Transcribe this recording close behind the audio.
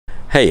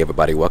Hey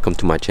everybody, welcome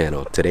to my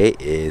channel. Today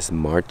is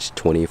March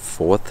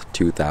 24th,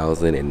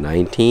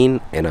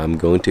 2019, and I'm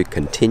going to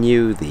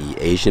continue the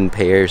Asian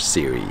pear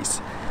series.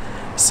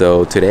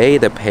 So today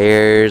the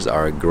pears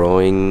are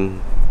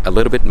growing a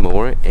little bit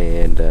more,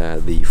 and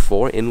the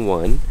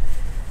 4-in-1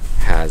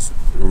 has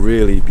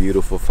really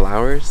beautiful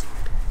flowers.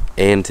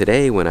 And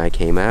today when I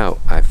came out,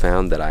 I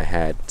found that I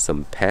had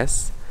some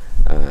pests.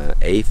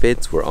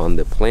 Aphids were on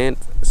the plant,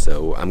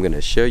 so I'm going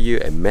to show you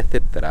a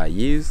method that I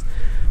use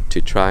to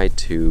try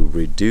to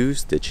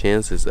reduce the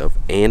chances of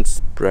ants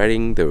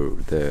spreading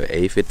the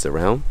aphids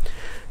around.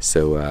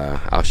 So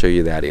I'll show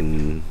you that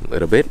in a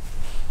little bit.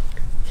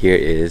 Here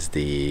is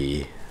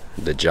the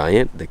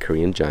giant, the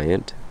Korean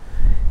giant,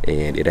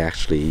 and it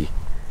actually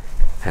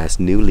has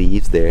new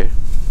leaves there.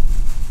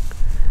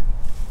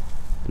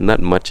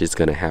 Not much is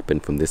gonna happen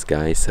from this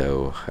guy,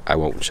 so I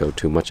won't show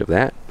too much of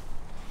that.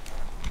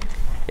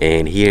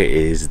 And here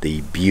is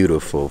the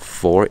beautiful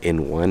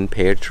 4-in-1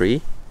 pear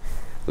tree.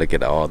 Look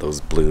at all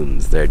those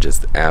blooms, they're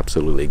just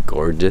absolutely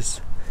gorgeous.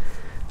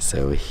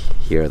 So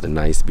here are the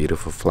nice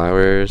beautiful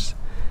flowers.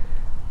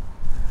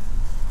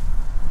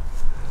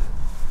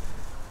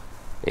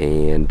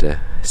 And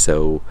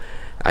so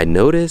I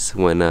noticed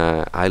when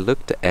I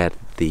looked at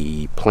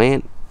the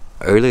plant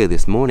earlier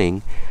this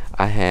morning,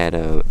 I had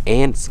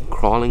ants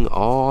crawling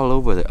all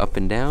over the up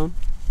and down.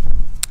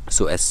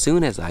 So as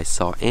soon as I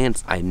saw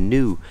ants, I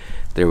knew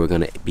there were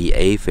going to be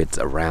aphids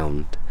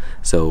around.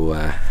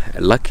 So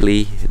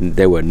luckily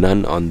there were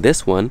none on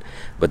this one,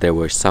 but there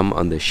were some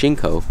on the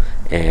Shinko,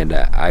 and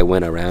I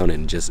went around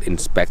and just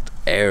inspect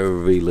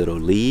every little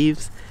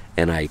leaves,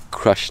 and I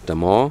crushed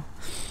them all.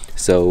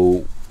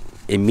 So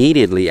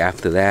immediately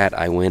after that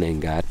I went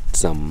and got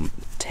some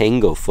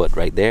tanglefoot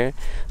right there.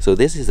 So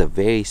this is a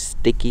very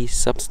sticky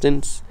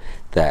substance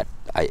that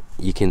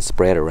you can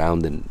spread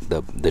around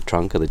the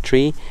trunk of the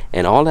tree,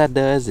 and all that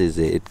does is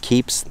it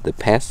keeps the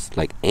pests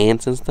like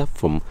ants and stuff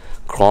from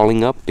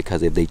crawling up,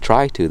 because if they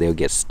try to, they'll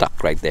get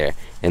stuck right there,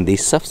 and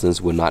this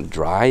substance will not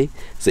dry,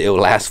 so it will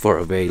last for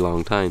a very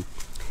long time.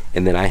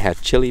 And then I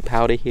have chili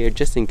powder here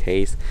just in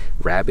case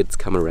rabbits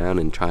come around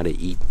and try to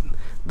eat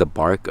the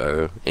bark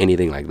or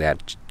anything like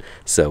that.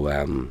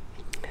 So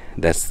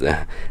that's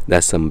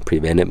some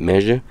preventive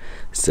measure.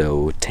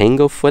 So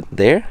tanglefoot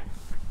there.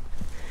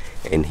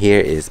 And here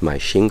is my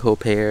Shinko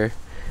pear.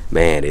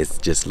 Man, it's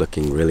just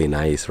looking really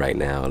nice right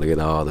now. Look at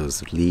all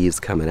those leaves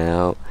coming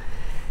out.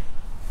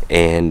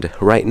 And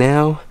right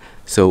now,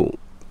 so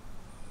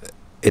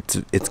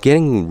it's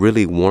getting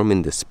really warm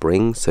in the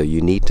spring, so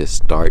you need to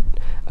start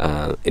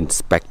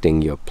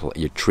inspecting your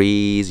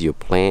trees, your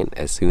plant,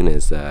 as soon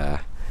as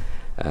the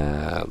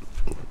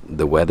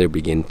weather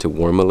begins to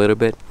warm a little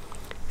bit.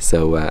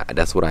 So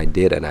that's what I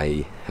did, and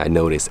I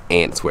noticed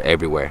ants were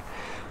everywhere.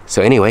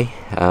 So anyway,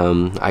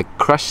 I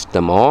crushed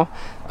them all.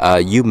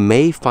 You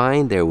may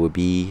find there will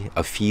be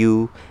a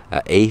few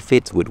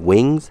aphids with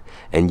wings,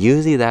 and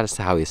usually that's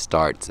how it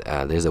starts.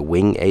 There's a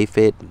wing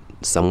aphid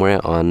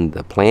somewhere on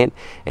the plant,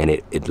 and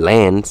it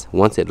lands.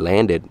 Once it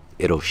landed,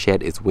 it'll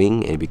shed its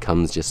wing and it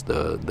becomes just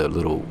the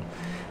little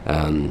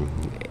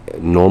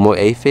normal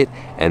aphid,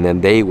 and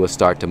then they will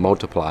start to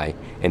multiply,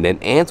 and then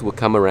ants will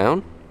come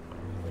around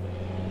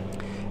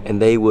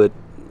and they would,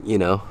 you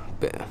know,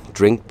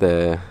 drink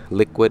the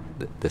liquid,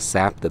 the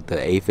sap that the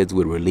aphids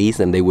would release,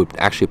 and they would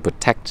actually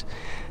protect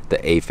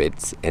the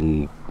aphids,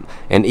 and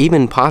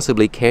even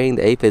possibly carrying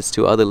the aphids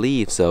to other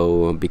leaves.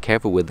 So be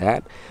careful with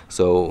that.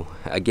 So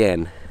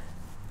again,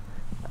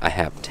 I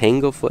have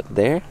tanglefoot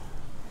there.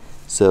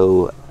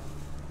 So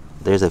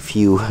there's a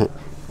few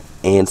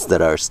ants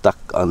that are stuck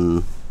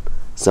on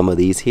some of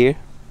these here.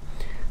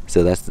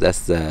 So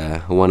that's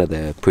one of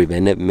the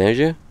preventive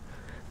measure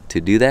to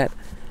do that.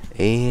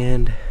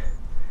 And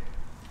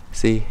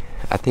see,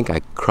 I think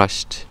I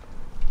crushed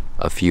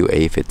a few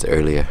aphids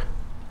earlier.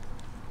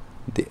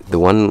 The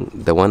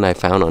one I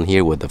found on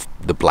here were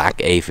the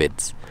black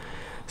aphids.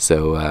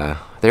 So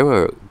there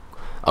were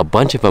a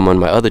bunch of them on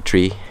my other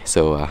tree.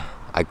 So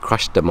I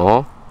crushed them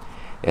all,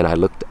 and I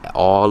looked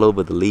all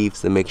over the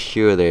leaves to make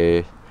sure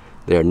there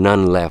are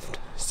none left.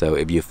 So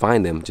if you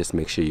find them, just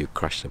make sure you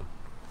crush them.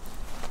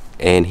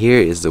 And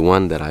here is the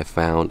one that I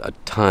found a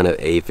ton of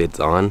aphids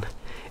on.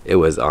 It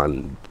was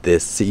on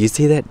this. So you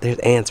see that? There's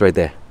ants right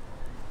there.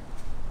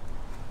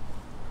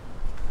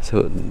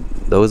 So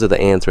those are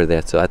the ants right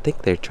there. So I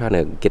think they're trying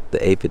to get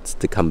the aphids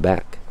to come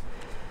back.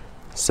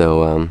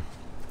 So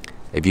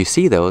if you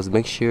see those,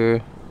 make sure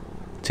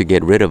to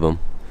get rid of them,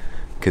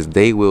 because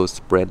they will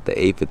spread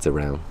the aphids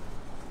around.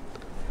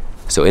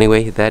 So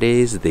anyway, that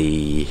is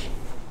the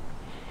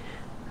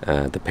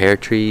pear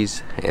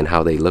trees and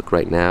how they look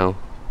right now.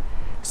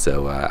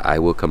 So I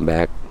will come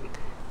back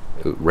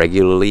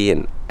regularly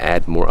and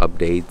add more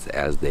updates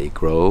as they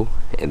grow,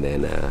 and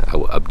then I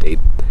will update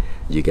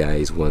you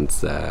guys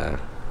once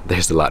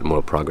there's a lot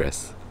more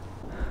progress.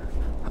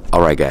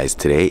 Alright guys,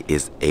 today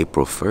is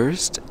April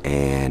 1st,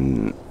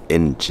 and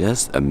in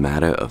just a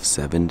matter of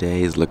 7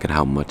 days, look at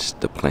how much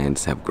the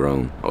plants have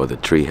grown, or the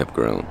tree have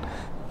grown.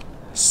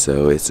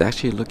 So it's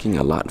actually looking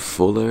a lot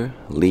fuller.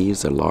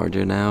 Leaves are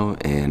larger now,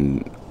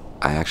 and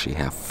I actually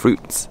have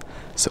fruits.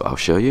 So I'll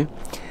show you.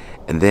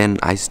 And then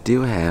I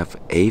still have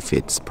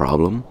aphids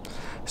problem.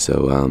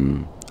 So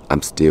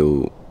I'm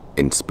still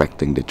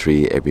inspecting the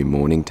tree every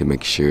morning to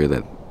make sure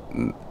that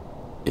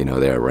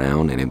they're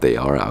around, and if they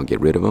are, I'll get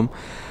rid of them.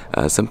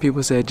 Some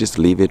people say just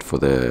leave it for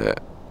the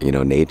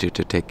nature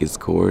to take its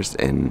course,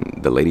 and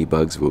the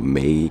ladybugs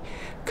may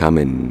come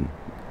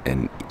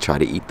and try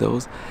to eat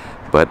those.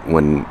 But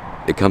when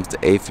it comes to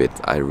aphids,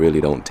 I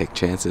really don't take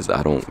chances.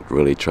 I don't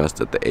really trust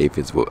that the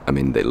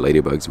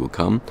ladybugs will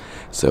come.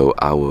 So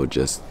I will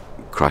just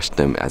crush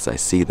them as I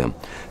see them.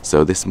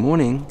 So this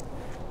morning,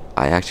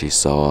 I actually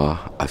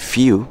saw a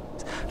few.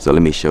 So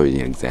let me show you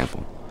an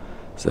example.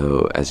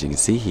 So as you can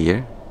see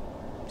here,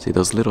 see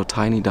those little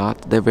tiny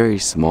dots? They're very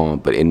small,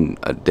 but in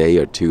a day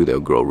or two, they'll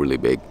grow really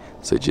big.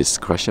 So just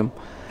crush them.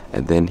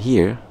 And then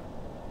here,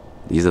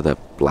 these are the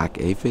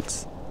black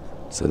aphids.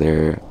 So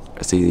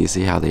you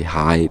see how they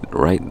hide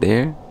right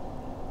there?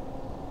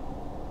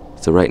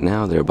 So right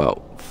now, there are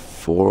about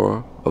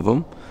 4 of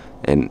them.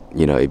 And,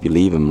 if you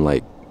leave them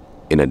like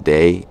in a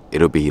day,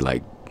 it'll be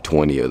like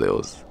 20 of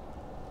those.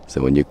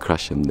 So when you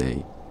crush them,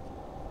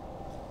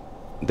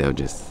 they'll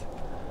just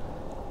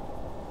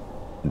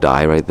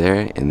die right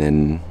there, and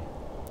then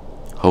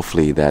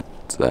hopefully that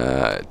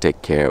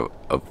take care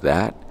of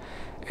that.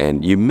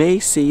 And you may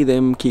see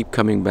them keep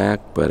coming back,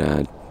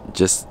 but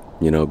just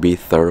be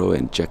thorough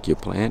and check your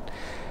plant,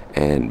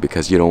 and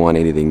because you don't want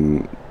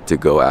anything to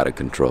go out of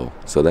control.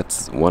 So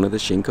that's one of the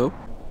Shinko.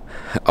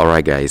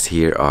 Alright guys,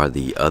 here are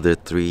the other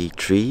 3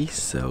 trees.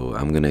 So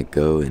I'm gonna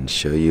go and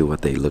show you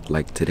what they look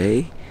like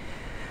today.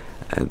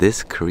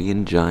 This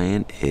Korean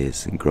giant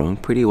is growing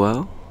pretty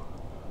well.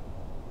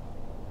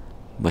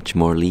 Much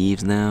more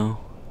leaves now.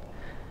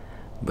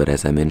 But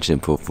as I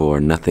mentioned before,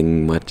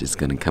 nothing much is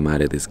going to come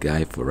out of this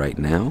guy for right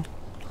now.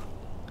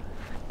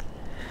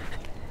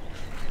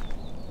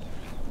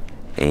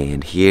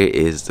 And here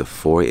is the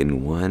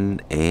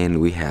 4-in-1, and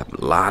we have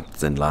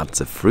lots and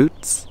lots of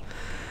fruits.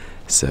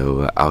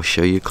 So I'll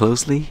show you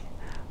closely.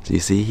 So you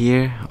see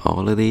here,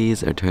 all of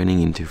these are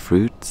turning into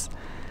fruits.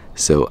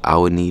 So I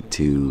will need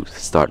to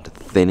start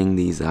thinning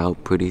these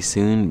out pretty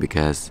soon,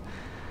 because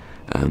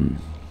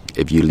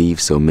if you leave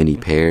so many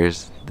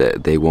pears,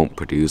 they won't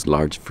produce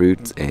large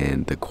fruits,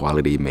 and the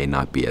quality may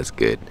not be as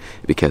good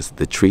because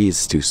the tree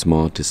is too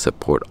small to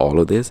support all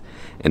of this,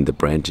 and the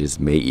branches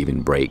may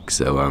even break.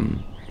 So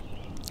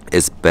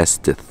it's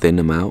best to thin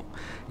them out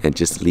and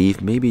just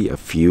leave maybe a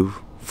few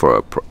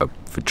for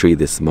a tree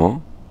this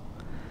small.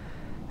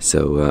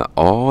 So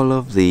all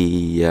of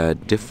the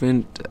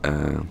different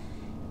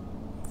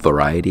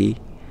variety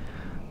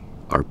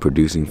are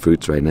producing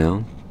fruits right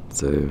now.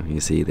 So you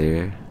see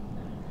there,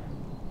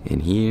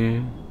 and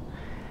here,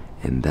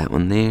 and that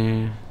one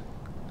there,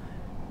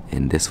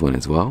 and this one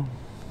as well.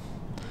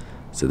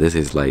 So this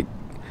is like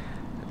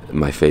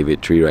my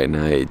favorite tree right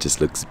now. It just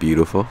looks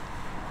beautiful.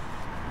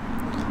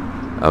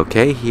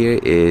 Okay, here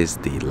is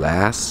the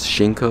last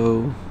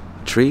Shinko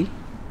tree,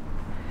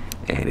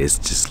 and it's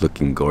just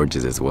looking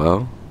gorgeous as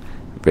well.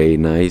 Very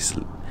nice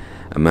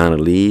amount of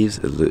leaves.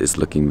 It's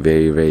looking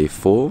very, very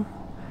full,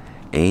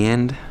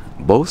 and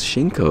both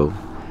Shinko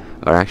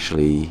are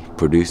actually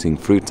producing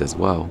fruits as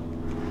well.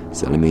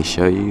 So let me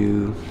show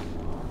you.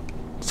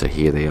 So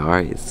here they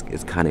are.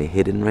 It's kind of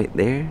hidden right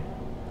there.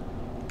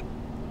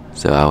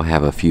 So I'll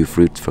have a few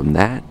fruits from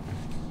that.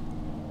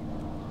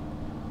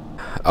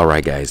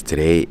 Alright guys,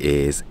 today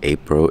is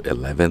April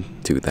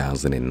 11th,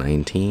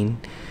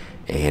 2019,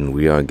 and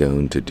we are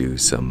going to do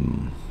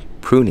some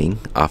pruning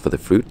off of the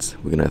fruits.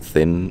 We're going to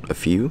thin a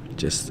few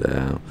just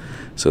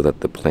so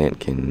that the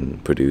plant can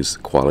produce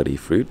quality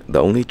fruit.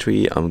 The only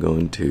tree I'm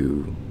going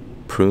to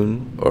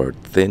prune or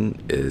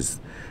thin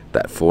is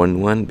that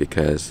 4-in-1,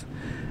 because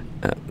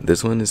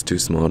this one is too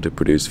small to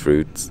produce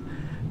fruits.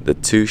 The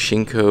 2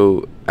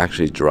 Shinko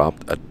actually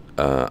dropped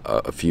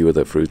a few of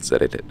the fruits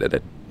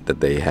that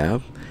they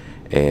have,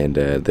 and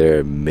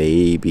there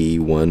may be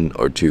 1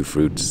 or 2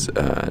 fruits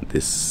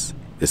this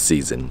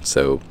season.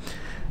 So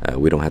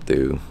we don't have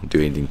to do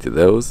anything to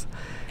those.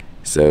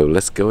 So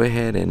let's go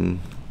ahead and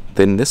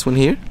thin this one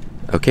here.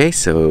 Okay,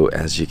 so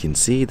as you can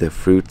see, the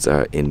fruits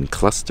are in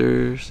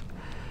clusters.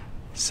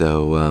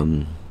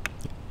 So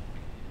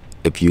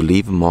if you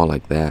leave them all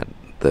like that,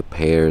 the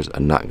pears are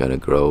not going to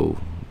grow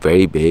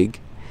very big,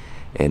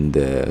 and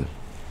the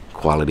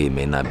quality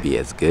may not be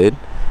as good.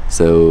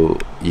 So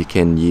you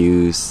can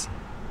use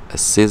a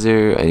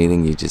scissor,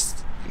 anything, you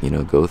just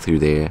go through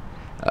there.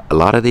 A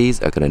lot of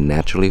these are going to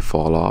naturally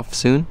fall off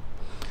soon,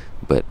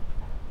 but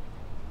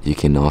you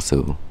can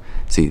also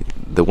see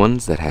the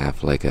ones that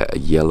have like a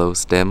yellow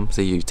stem,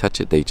 so you touch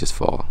it, they just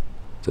fall.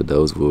 So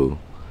those will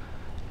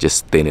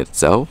just thin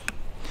itself.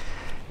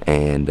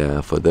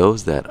 And for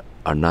those that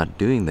are not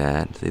doing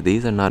that, see,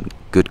 these are not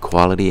good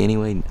quality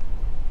anyway,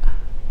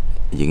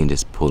 you can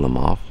just pull them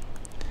off.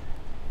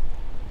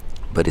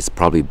 But it's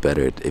probably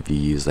better if you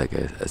use like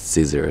a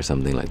scissor or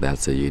something like that,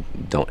 so you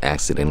don't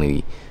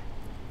accidentally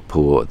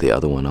pull the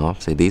other one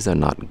off. See, these are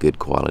not good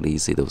quality. You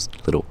see those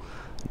little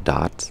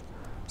dots?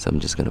 So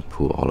I'm just gonna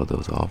pull all of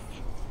those off.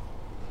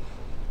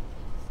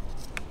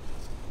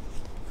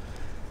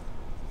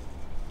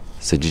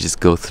 So you just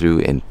go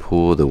through and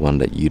pull the one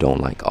that you don't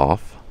like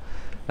off.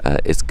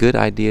 It's a good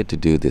idea to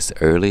do this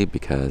early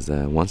because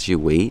once you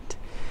wait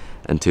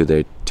until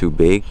they're too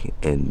big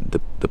and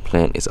the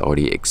plant is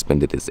already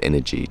expended its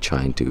energy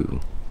trying to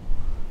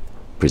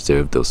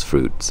preserve those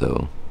fruit,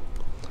 so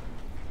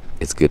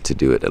it's good to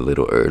do it a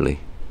little early.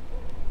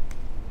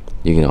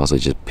 You can also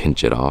just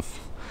pinch it off.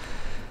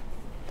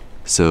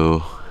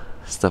 So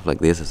stuff like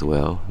this as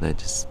well, they're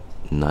just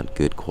not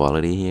good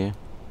quality here.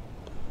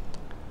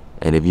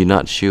 And if you're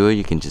not sure,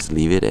 you can just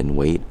leave it and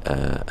wait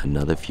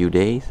another few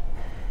days.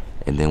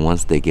 And then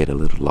once they get a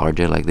little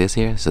larger like this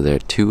here, so there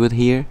are two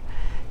here,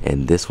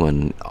 and this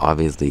one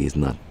obviously is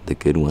not the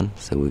good one,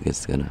 so we're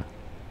just gonna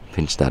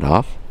pinch that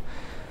off.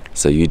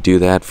 So you do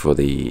that for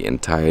the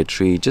entire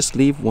tree. Just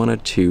leave one or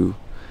two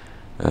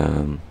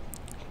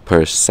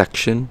per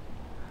section,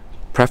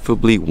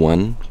 preferably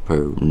one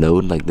per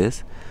node like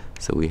this.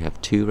 So we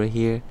have two right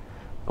here.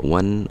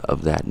 One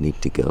of that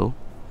need to go,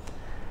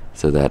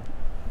 so that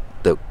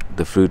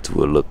the fruits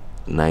will look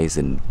nice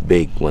and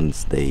big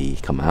once they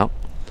come out.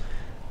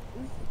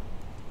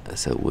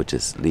 So we'll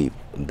just leave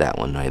that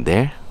one right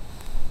there,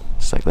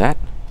 just like that.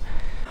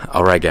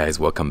 Alright guys,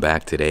 welcome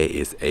back. Today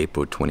is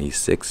April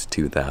 26,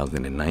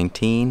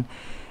 2019,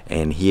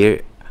 and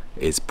here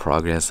is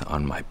progress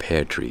on my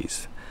pear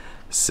trees.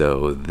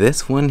 So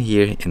this one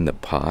here in the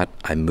pot,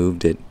 I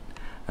moved it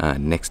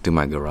next to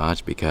my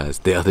garage because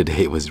the other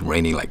day it was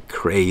raining like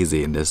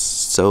crazy and there's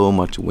so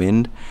much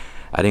wind.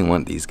 I didn't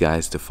want these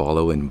guys to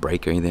follow and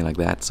break or anything like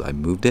that, so I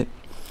moved it.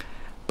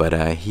 But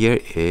here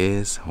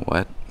is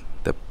what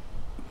the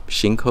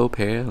Shinko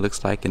pear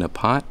looks like in a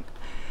pot.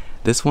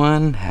 This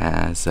one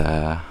has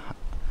I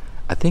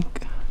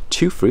think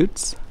 2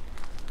 fruits.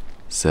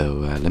 So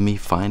let me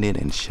find it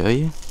and show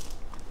you.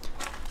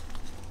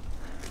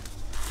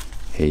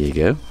 Here you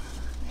go.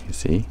 You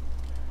see?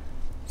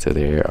 So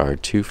there are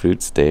 2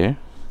 fruits there.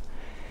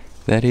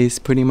 That is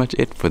pretty much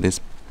it for this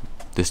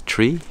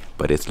tree,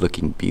 but it's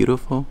looking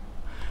beautiful,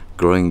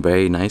 growing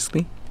very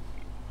nicely.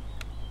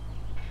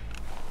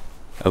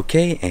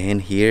 Okay,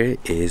 and here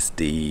is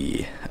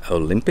the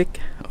Olympic,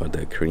 or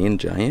the Korean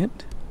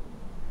giant,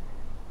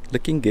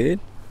 looking good,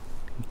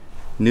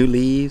 new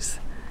leaves.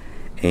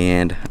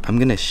 And I'm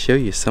gonna show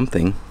you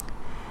something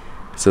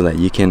so that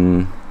you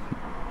can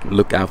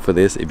look out for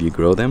this if you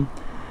grow them.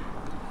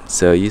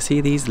 So you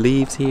see these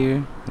leaves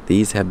here?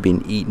 These have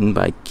been eaten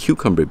by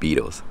cucumber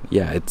beetles.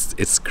 Yeah,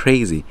 it's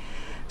crazy.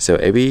 So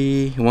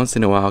every once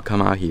in a while I'll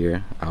come out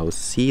here, I'll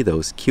see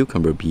those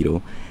cucumber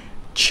beetle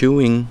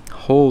chewing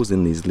holes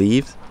in these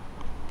leaves,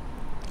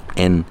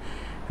 and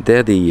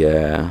they're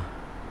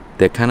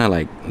kind of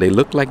like, they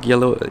look like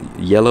yellow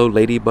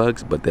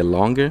ladybugs, but they're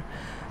longer.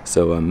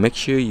 So make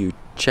sure you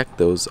check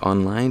those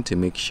online to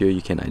make sure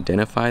you can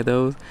identify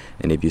those,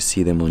 and if you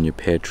see them on your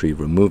pear tree,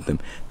 remove them,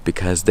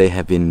 because they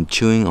have been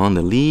chewing on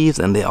the leaves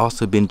and they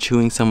also been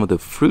chewing some of the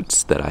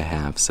fruits that I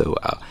have, so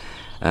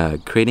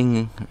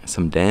creating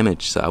some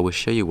damage. So I will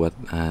show you what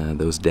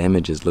those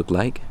damages look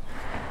like.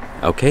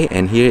 Okay,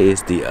 and here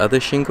is the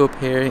other Shinko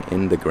pear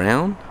in the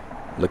ground,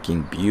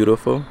 looking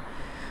beautiful.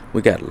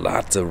 We got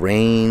lots of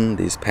rain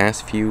these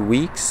past few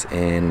weeks,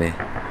 and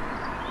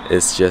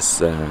it's just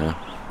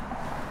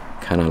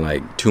kind of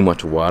like too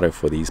much water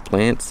for these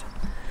plants.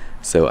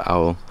 So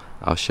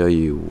I'll show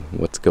you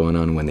what's going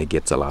on when it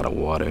gets a lot of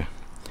water.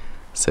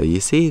 So you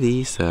see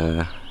these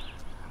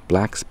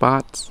black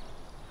spots?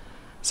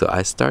 So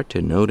I start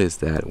to notice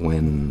that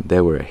when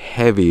there were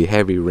heavy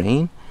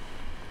rain,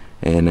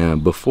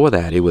 and before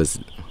that it was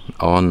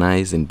all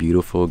nice and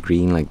beautiful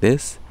green like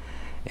this,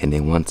 and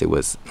then once it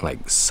was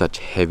like such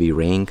heavy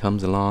rain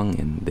comes along,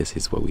 and this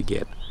is what we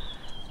get.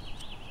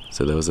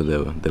 So those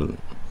are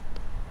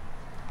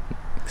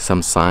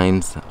some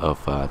signs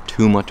of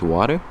too much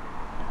water.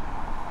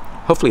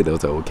 Hopefully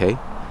those are okay.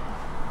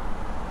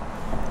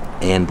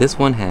 And this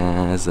one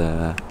has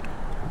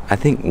I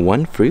think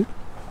 1 fruit.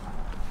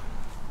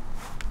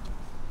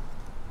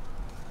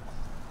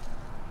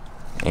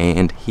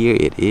 And here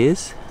it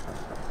is.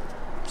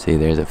 See,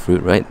 there's a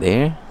fruit right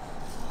there.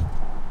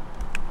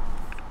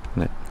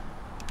 Look.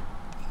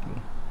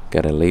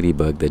 Got a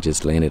ladybug that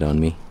just landed on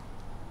me.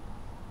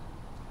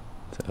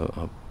 So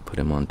I'll put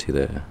him onto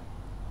the...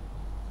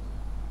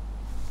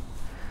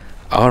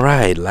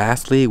 Alright,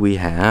 lastly we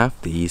have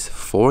these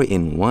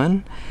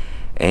 4-in-1,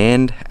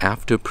 and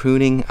after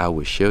pruning I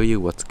will show you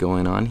what's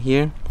going on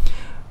here.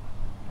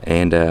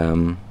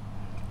 And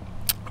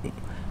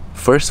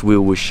first we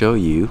will show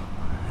you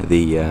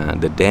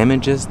the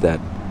damages that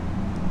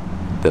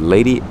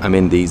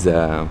these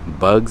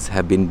bugs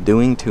have been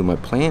doing to my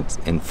plants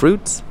and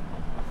fruits.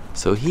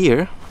 So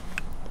here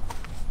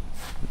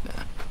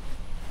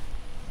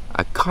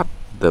I caught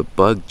the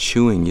bug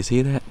chewing, you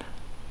see that?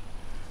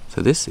 So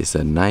this is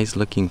a nice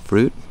looking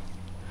fruit,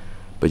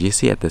 but you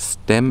see at the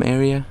stem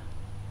area,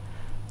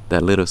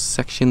 that little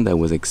section that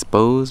was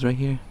exposed right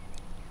here?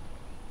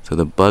 So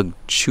the bug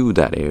chewed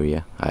that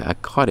area. I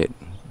caught it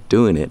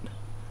doing it.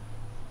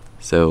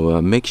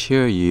 So make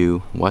sure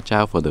you watch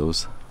out for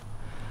those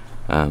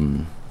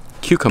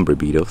cucumber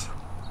beetles.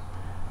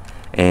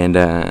 And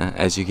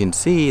as you can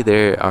see,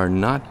 there are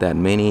not that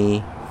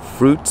many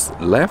fruits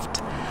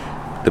left.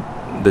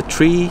 The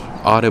tree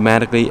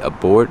automatically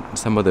abort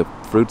some of the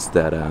fruits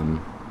that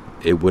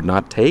it would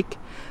not take.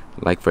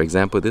 Like for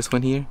example, this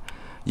one here.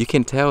 You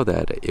can tell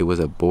that it was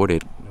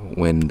aborted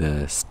when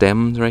the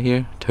stems right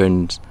here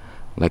turns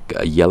like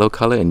a yellow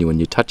color, and when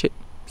you touch it,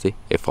 see,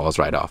 it falls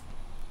right off.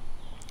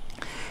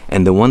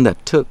 And the one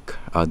that took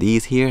are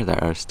these here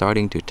that are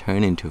starting to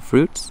turn into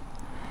fruits.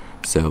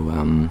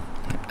 So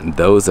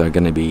those are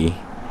gonna be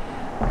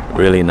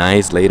really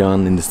nice later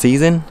on in the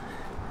season.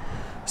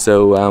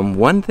 So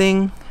one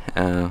thing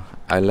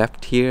I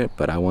left here,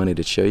 but I wanted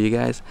to show you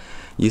guys.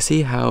 You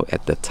see how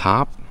at the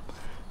top,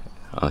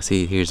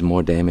 see, here's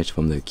more damage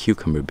from the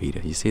cucumber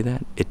beetle. You see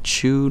that? It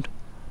chewed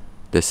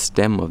the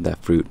stem of that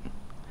fruit.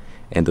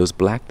 And those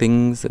black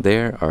things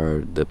there are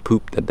the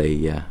poop that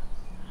they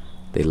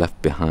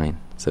left behind.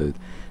 So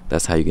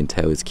that's how you can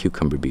tell it's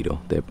cucumber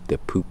beetle. Their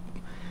poop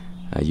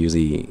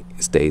usually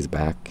stays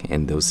back,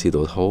 and they'll see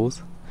those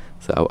holes.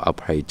 So I'll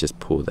probably just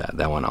pull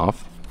that one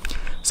off.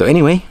 So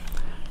anyway,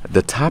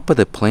 the top of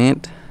the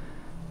plant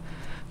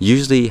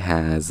usually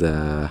has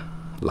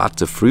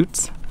lots of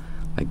fruits,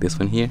 like this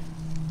one here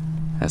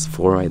has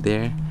 4 right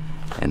there,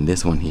 and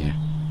this one here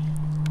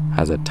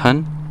has a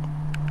ton.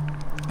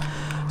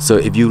 So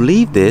if you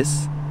leave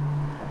this,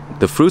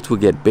 the fruits will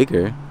get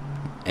bigger,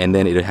 and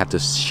then it'll have to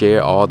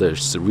share all the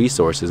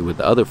resources with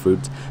the other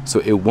fruits, so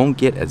it won't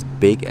get as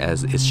big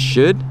as it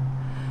should.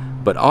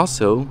 But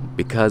also,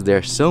 because there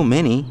are so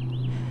many,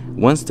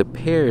 once the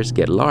pears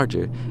get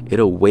larger,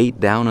 it'll weight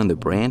down on the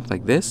branch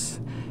like this,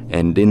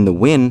 and in the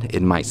wind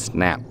it might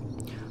snap.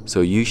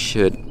 So you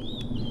should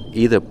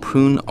either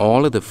prune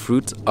all of the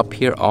fruits up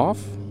here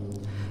off,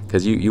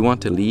 because you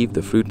want to leave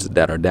the fruits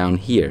that are down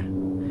here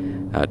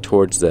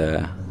towards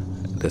the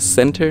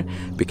center,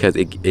 because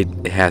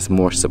it has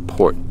more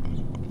support.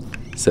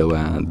 So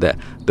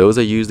those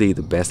are usually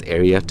the best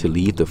area to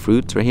leave the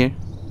fruits right here.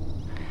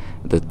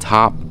 The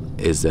top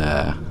is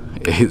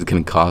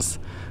gonna cause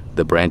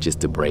the branches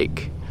to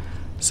break.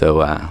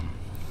 So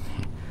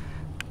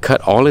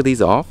cut all of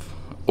these off,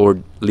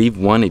 or leave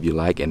one if you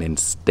like, and then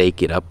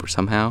stake it up or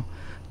somehow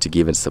to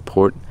give it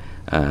support.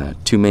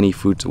 Too many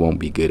fruits won't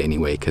be good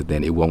anyway, because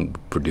then it won't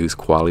produce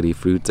quality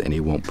fruits and it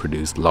won't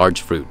produce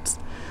large fruits.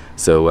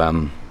 So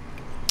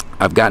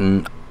I've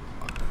gotten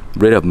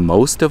rid of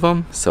most of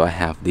them. So I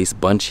have this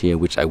bunch here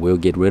which I will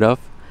get rid of.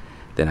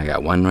 Then I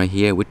got one right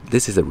here, which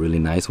this is a really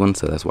nice one,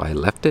 so that's why I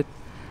left it.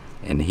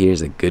 And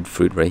here's a good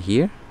fruit right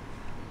here.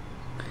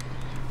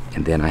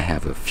 And then I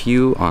have a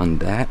few on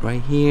that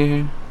right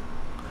here,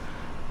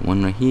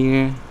 one right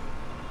here.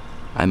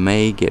 I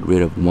may get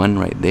rid of one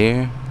right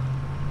there,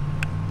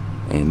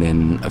 and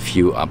then a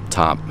few up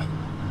top.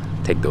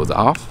 Take those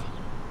off.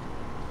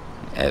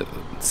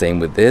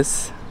 Same with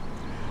this.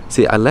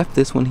 See, I left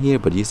this one here,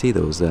 but you see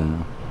those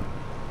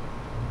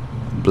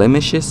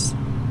blemishes?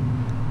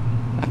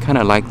 I kind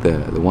of like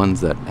the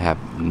ones that have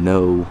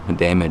no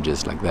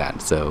damages like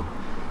that. So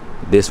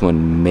this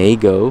one may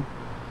go.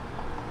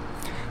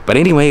 But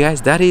anyway,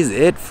 guys, that is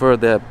it for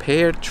the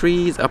pear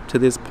trees up to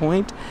this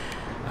point.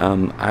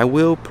 I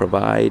will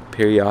provide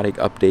periodic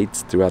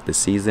updates throughout the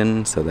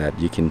season so that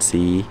you can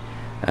see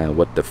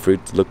what the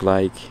fruits look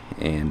like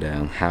and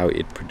how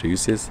it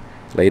produces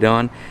later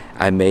on.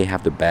 I may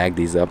have to bag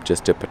these up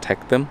just to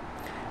protect them.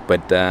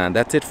 But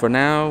that's it for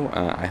now.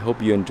 I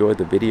hope you enjoyed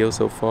the video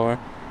so far.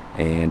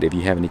 And if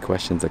you have any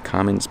questions or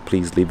comments,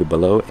 please leave it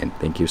below. And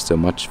thank you so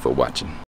much for watching.